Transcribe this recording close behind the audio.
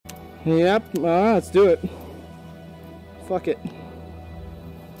Yep, let's do it. Fuck it.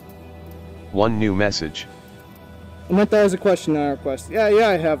 One new message. I meant that as a question, not a request. Yeah,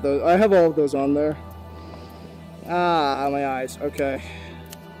 I have those. I have all of those on there. Ah, my eyes. Okay.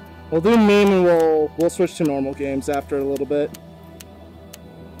 We'll do meme and we'll switch to normal games after a little bit.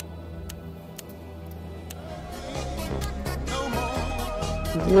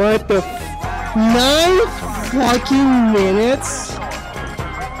 What the 9 fucking minutes?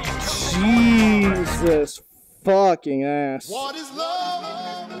 Jesus fucking ass. What is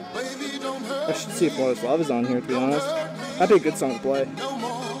love? Baby, don't hurt. I should see if What is Love is on here, to be honest. That'd be a good song to play.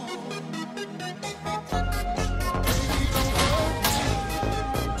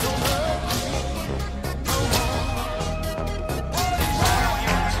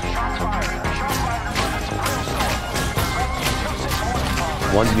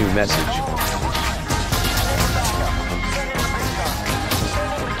 One new message.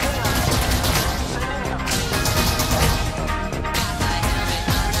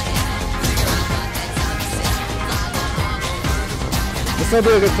 This will be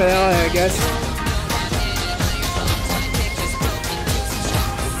a good finale, I guess.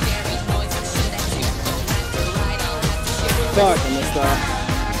 Fuck, I missed that.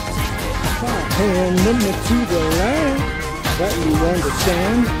 Hand me to the line. That you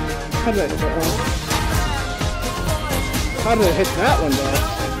understand. How did I hit that one? How did I hit that one, though?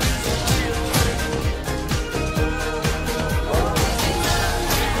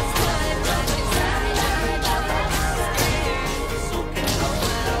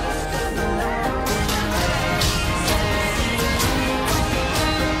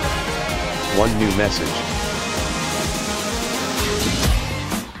 One new message.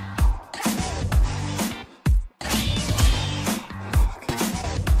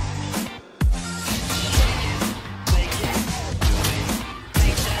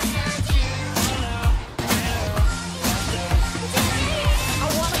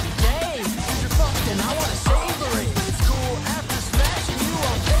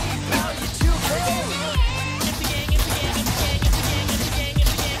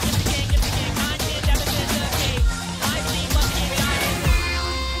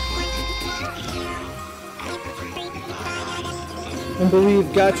 And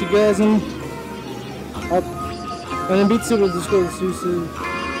believe, got you guys, and then beat Saber will just go to Susu.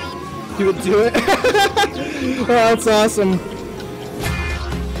 He would do it. Oh, that's awesome.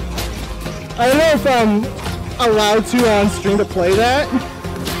 I don't know if I'm allowed to on stream to play that.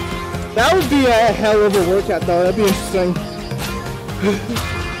 That would be a hell of a workout, though. That'd be interesting.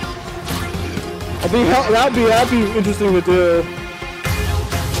 That'd be interesting to do.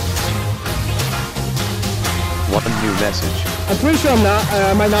 One new message. I'm pretty sure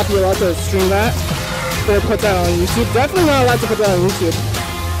I might not be allowed to stream that or put that on YouTube. Definitely not allowed to put that on YouTube.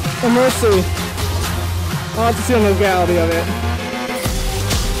 And we'll see. I'll have to see the legality of it.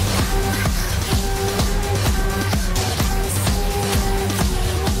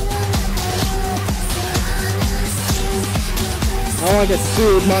 I don't want to get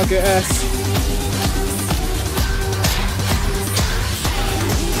sued, Market S.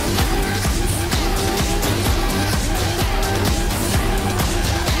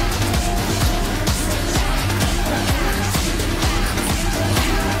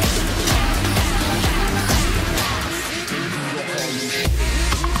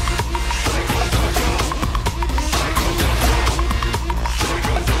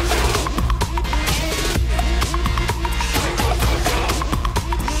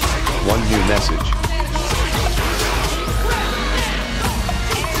 One new message.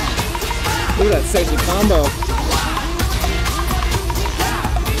 Look at that sexy combo.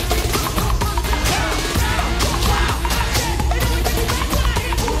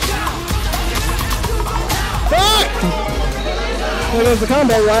 Fuck! There goes the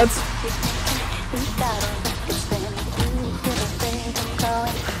combo, lads.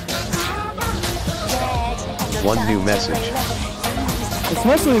 One new message. It's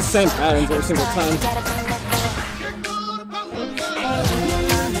mostly the same patterns every single time.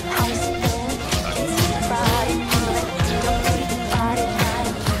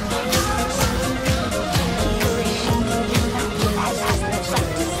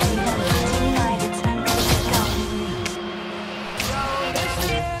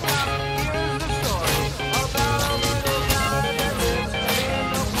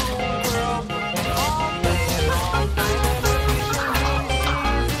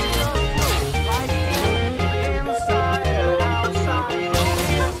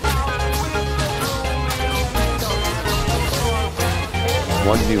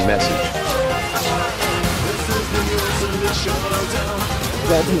 One new message.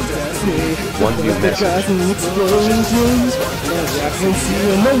 ultimate destiny. One new message.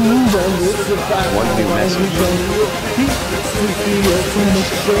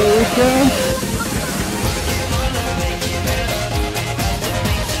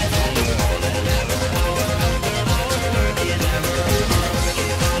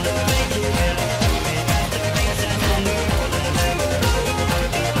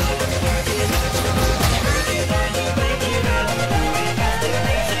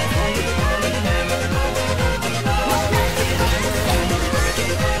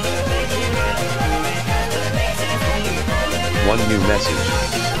 One new message. One new message.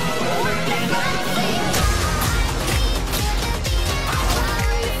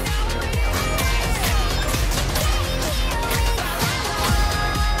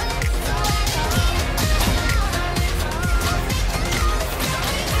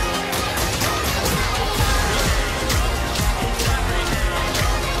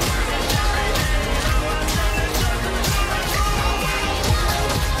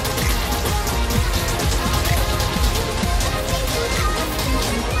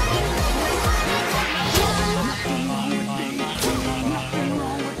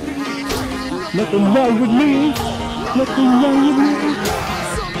 Nothing wrong with me. Nothing wrong with me.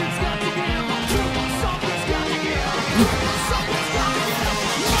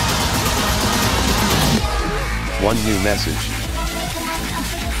 One new message.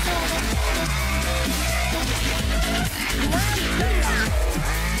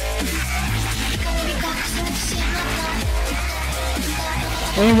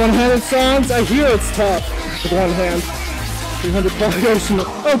 Any one-handed songs? I hear it's tough with one hand. 300 population.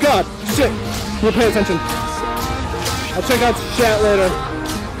 Oh god! Shit! We'll pay attention. I'll check out the chat later.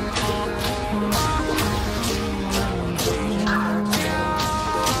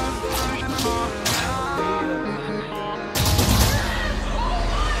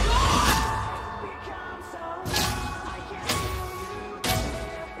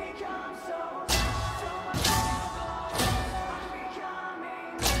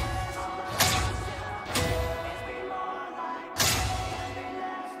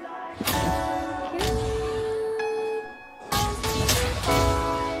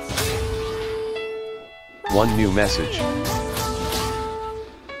 One new message.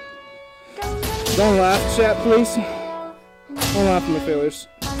 Don't laugh, chat, please. Don't laugh at my failures.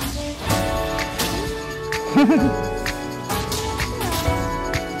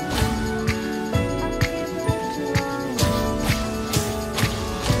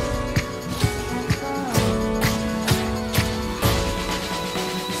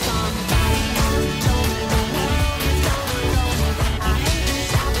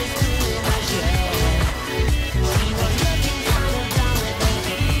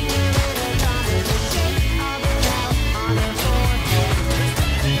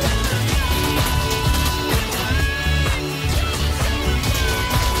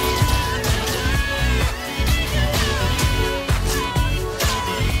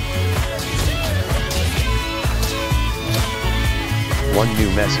 One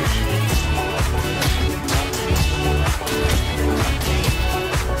new message.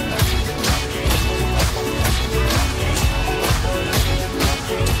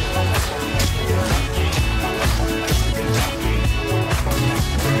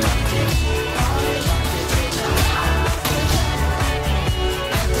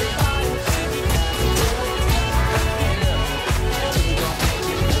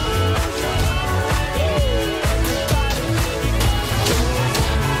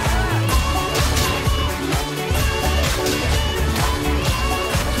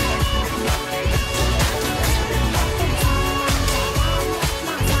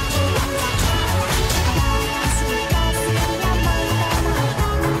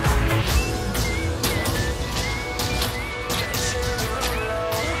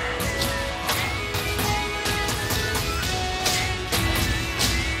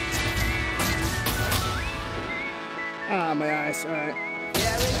 Ah, my eyes, alright.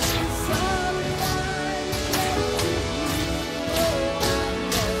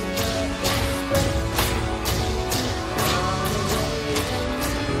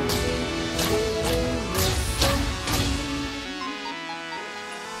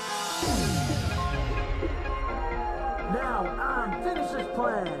 Now on, finish this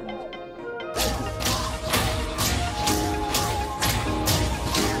plan.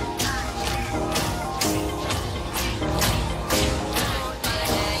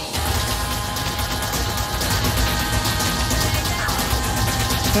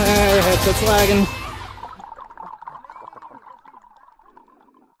 Your headset's lagging.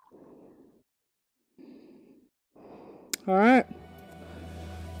 Alright.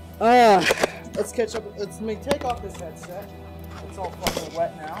 Let's catch up. Let me take off this headset. It's all fucking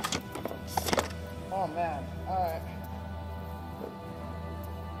wet now. Oh man. Alright.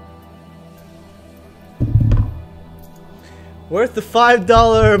 Worth the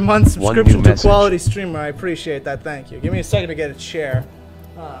 $5 a month subscription to a quality streamer. I appreciate that. Thank you. Give me a second to get a chair.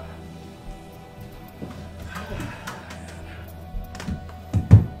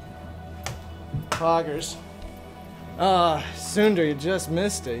 Poggers. Sundar, you just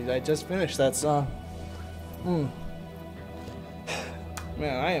missed it. I just finished that song. Man,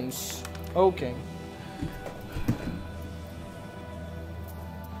 I am soaking.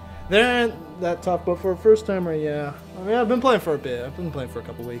 They're that tough, but for a first timer, yeah. I mean, I've been playing for a bit. I've been playing for a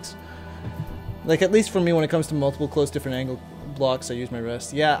couple weeks. Like, at least for me, when it comes to multiple close different angle blocks, I use my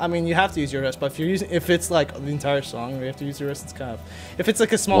wrist. Yeah, I mean, you have to use your wrist, but if it's like the entire song, you have to use your wrist. It's kind of, if it's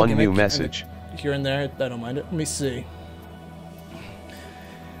like a small gimmick, new message here and there, I don't mind it. Let me see.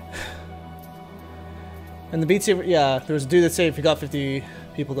 And the Beat Saber, yeah, there was a dude that said if he got 50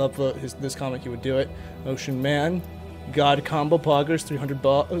 people to upvote this comic, he would do it. Ocean Man, God Combo Poggers, 300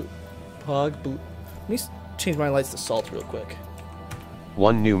 Pog. Let me change my lights to salt real quick.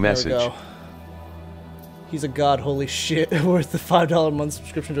 One new message. There we go. He's a god, holy shit. Worth the $5 a month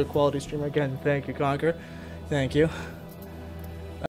subscription to a quality streamer. Again, thank you, Conquer. Thank you.